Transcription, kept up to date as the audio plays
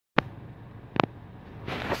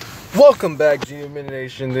Welcome back, GMB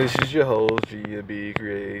Nation. This is your host, GMB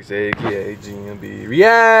REACTS, aka GMB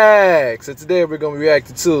REACTS. And today we're going to be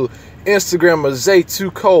reacting to Instagrammer Zey Too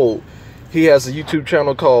Cold. He has a YouTube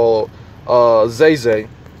channel called Zey Zey,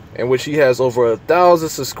 in which he has over 1,000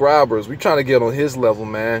 subscribers. We're trying to get on his level,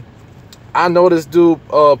 man. I know this dude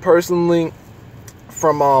personally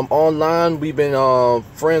from online. We've been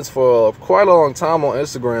friends for quite a long time on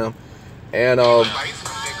Instagram. And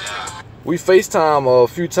we FaceTime a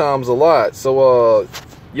few times a lot. So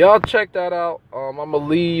y'all check that out. I'm gonna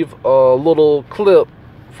leave a little clip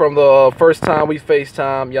from the first time we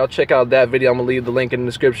FaceTime. Y'all check out that video. I'm gonna leave the link in the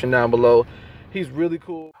description down below. He's really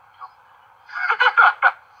cool.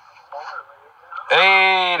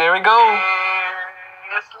 Hey, there we go. Hey,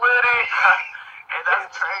 it's Liddy. Hey,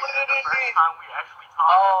 that's crazy. That's the first time we actually talked.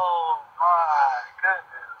 Oh my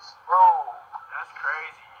goodness, bro. That's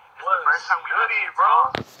crazy. It's the first time we Liddy,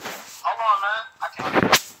 bro. Hold on, man. I can't. Okay,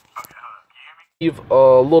 hold on. Can you hear me? Leave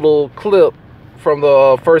a little clip from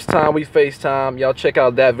the first time we FaceTime. Y'all check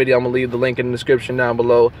out that video. I'm gonna leave the link in the description down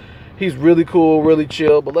below. He's really cool, really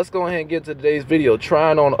chill. But let's go ahead and get to today's video.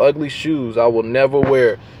 Trying on ugly shoes I will never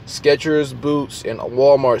wear. Skechers, boots, and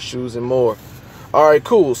Walmart shoes and more. Alright,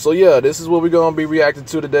 cool. So yeah, this is what we're gonna be reacting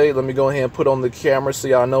to today. Let me go ahead and put on the camera so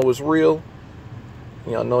y'all know it's real.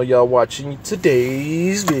 Y'all know y'all watching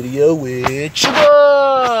today's video with your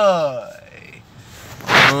boy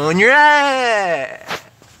on your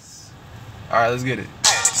ass. Alright, let's get it.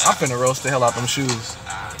 I'm finna roast the hell out them shoes.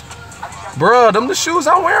 Bruh, them the shoes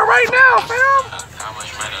I'm wearing right now, fam.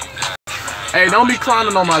 Hey, don't be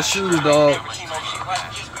clowning on my shoes, dog.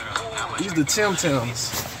 These the Tim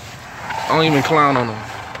Tims. I don't even clown on them.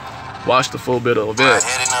 Watch the full bit of it.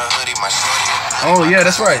 Oh yeah,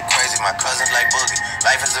 that's right. My cousin like Boogie.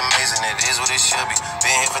 Life is amazing, it is what it should be. Been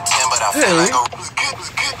here for 10, but I feel like was good,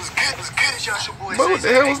 Joshua boy. Bro, what the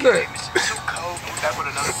hell was that? Too cold. Back with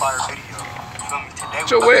another fire video. You feel me? Today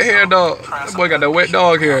your wet hair, dog. That boy got that wet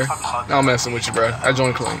dog hair. Now I'm messing with you, bro. I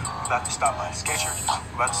joined clean. About to stop by Skechers.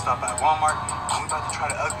 We're about to stop by Walmart. And we're about to try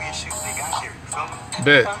the ugliest shoes they got here. You feel me?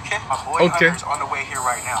 Bet. My boy Hunter's on the way here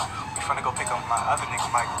right now. We're finna go pick up my other nigga,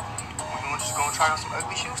 Michael. We're just gonna try on some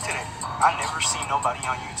ugly shoes today. I never seen nobody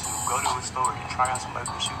on YouTube go to a store and try on some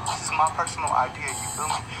ugly shoes. This is my personal idea, you feel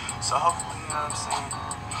me? So hopefully, you know what I'm saying,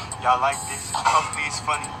 y'all like this. Hopefully it's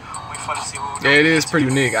funny. We fun to see what we're doing. Yeah, it is pretty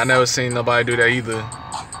unique. I never seen nobody do that either.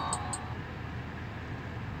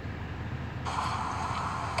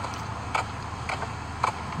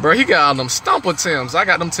 Bro, he got all them stumper Tims. I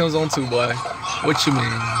got them Tims on too, boy. What you mean?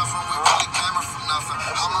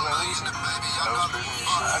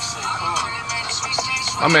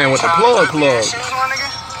 My man with the plug.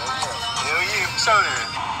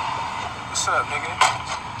 What's up, nigga?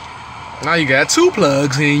 Now you got 2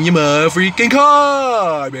 plugs in your mother freaking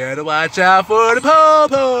car. Better watch out for the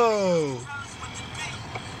po-po.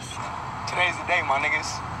 Today's the day, my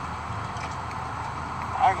niggas.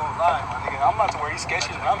 I ain't gonna lie, my nigga. I'm about to wear these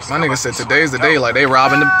Skechers and I'm my nigga said today's the day, like they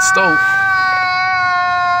robbing the stove.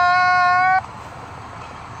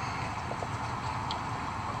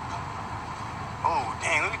 Oh,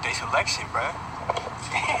 dang, look at their selection, bro.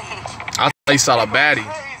 I thought you saw a baddie.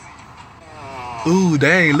 Ooh,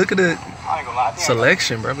 dang, look at the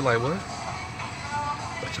selection, bro. Be like, what?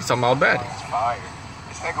 But you talking about baddie. It's fire.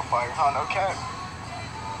 It's hecka fire, huh? No cap.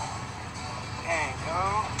 Dang,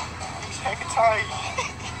 yo. He's hecka tight.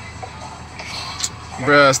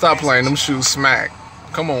 Bruh, stop playing. Them shoes smack.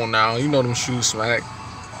 Come on now. You know them shoes smack.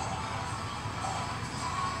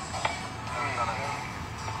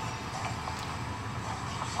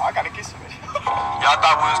 I gotta get some. Y'all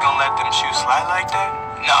thought we was gonna let them shoes slide like that?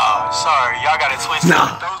 No, sorry. Y'all got it twisted.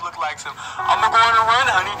 Nah. Those look like some, I'm going to run,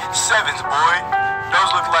 honey. 7s, boy.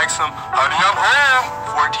 Those look like some, honey, I'm home.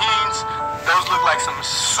 14s. Those look like some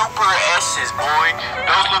super S's, boy.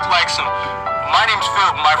 Those look like some, my name's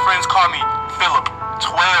Philip. My friends call me Philip.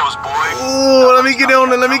 12s, boy. Ooh, let me get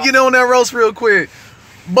on that roast real quick.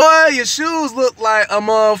 Boy, your shoes look like a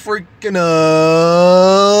motherfucking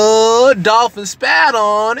dolphin spat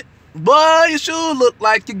on it. Boy, your shoes look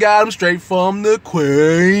like you got them straight from the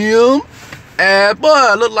aquarium. And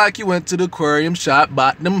boy, look like you went to the aquarium shop,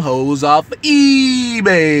 bought them hoes off of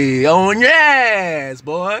eBay on your ass,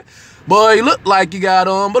 boy. Boy, you look like you got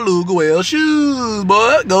on beluga whale shoes,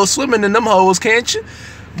 boy. Go swimming in them hoes, can't you?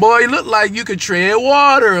 Boy, you look like you could tread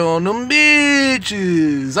water on them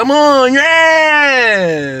bitches. I'm on your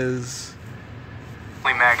ass.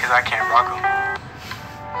 I'm mad because I can't rock them.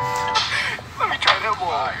 Let me try that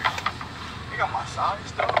boy. You got my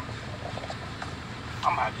size, though.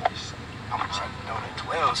 I'm gonna try to throw that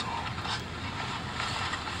 12s on.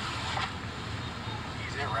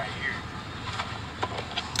 He's in right here.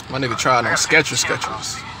 My nigga tried on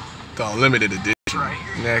Skechers. The unlimited edition.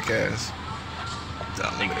 Neck ass. The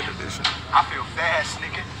unlimited edition. I feel fast,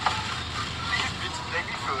 nigga. These bitches make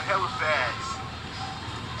me feel hella fast.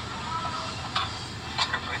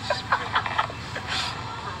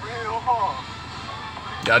 For real, huh?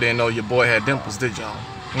 Y'all didn't know your boy had dimples, did y'all?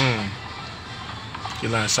 You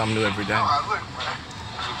learn something new every day. Look, bro.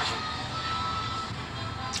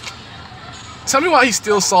 Tell me why he's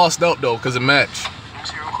still sauced up though, cause it match. Let me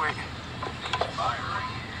see real quick.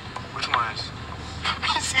 Which ones?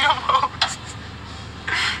 See them hoes?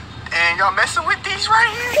 And y'all messing with these right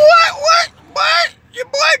here? What? Your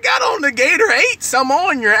boy got on the Gator 8s. I'm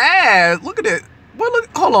on your ass. Look at it. Boy, look.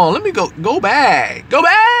 Hold on. Let me go back. Go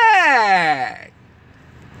back.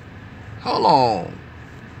 Hold on.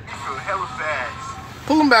 You feel hella fast.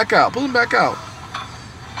 Pull him back out.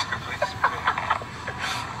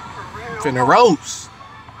 Finna roast.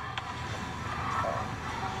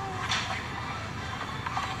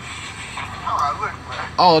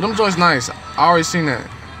 Oh, them joints nice. I already seen that.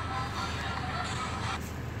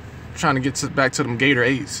 Trying to get back to them Gator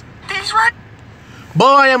 8s. These right? Boy,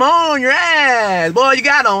 I'm on your ass. Boy, you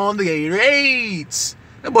got on the Gator 8s.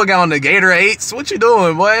 That boy got on the Gator 8s. What you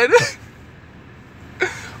doing, boy?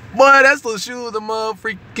 Boy, that's the shoes the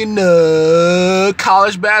motherfucking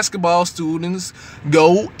college basketball students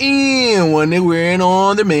go in when they're wearing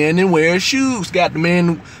on their men and wear shoes. Got the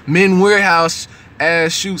men warehouse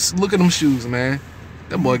ass shoes. Look at them shoes, man.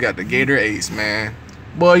 That boy got the Gator 8s, man.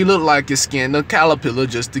 Boy, you look like you skinned a caterpillar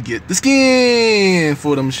just to get the skin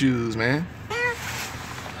for them shoes, man.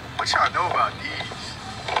 What y'all know about these?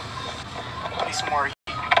 Need some more heat.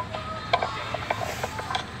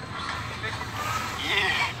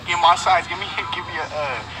 Yeah, get my size. Give me a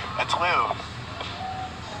 12.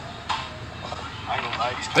 I ain't gonna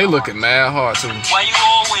lie, these They looking mad hard too. Why you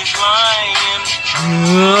always lying?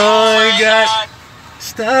 Oh, I got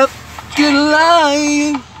stop getting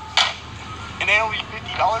lying. And they only $50.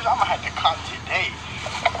 I'm gonna have to cop today.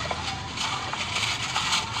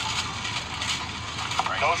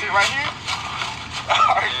 Those it right here?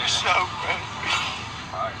 Alright, for sure, bro.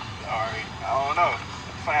 Alright. I don't know.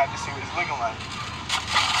 I'm gonna have to see what it's looking like.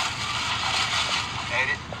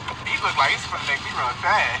 Edit. These look like it's gonna make me run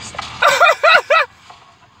fast.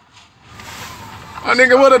 My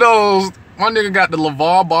nigga, what are those? My nigga got the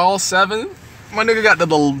LeVar Ball 7. My nigga got the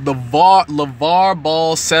LeVar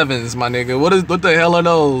Ball 7s, my nigga. What the hell are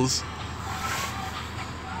those?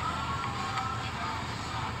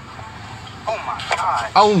 Oh my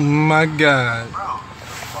god. Oh my god. Bro,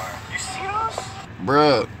 you see those?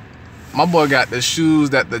 Bruh, my boy got the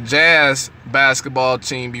shoes that the Jazz basketball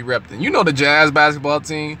team be repping. You know the Jazz basketball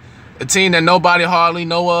team? A team that nobody hardly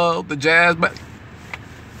know of. The Jazz.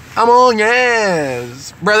 I'm on your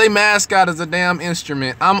ass. Bruh, they mascot is a damn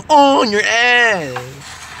instrument. I'm on your ass.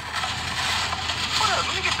 Hold up,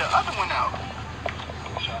 let me get the other one out.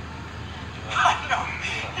 I know.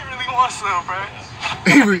 He really wants some, bro.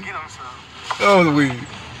 Get him some. Oh, the weed.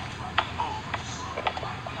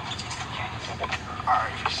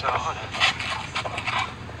 Alright, so hold up.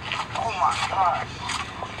 Oh my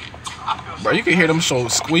gosh. Bro, you can hear them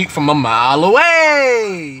shows squeak from a mile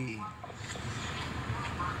away.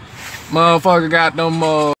 Motherfucker got them,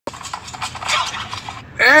 damn,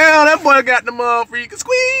 that boy got them freaking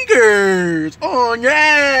squeakers on your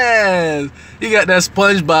ass. He got that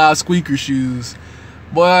SpongeBob squeaker shoes.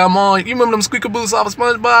 Boy, I'm on, you remember them squeaker boots off of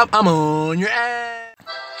SpongeBob? I'm on your ass. No,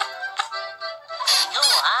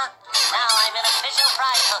 huh? Now I'm an official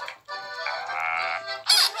fry cook.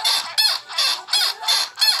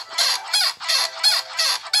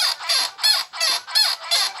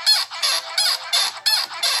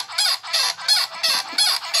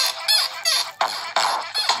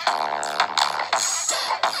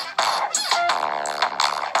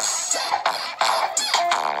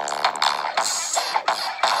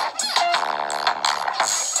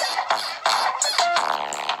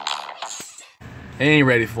 He ain't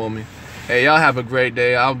ready for me. Hey, y'all have a great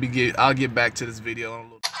day. I'll get back to this video in a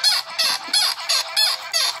little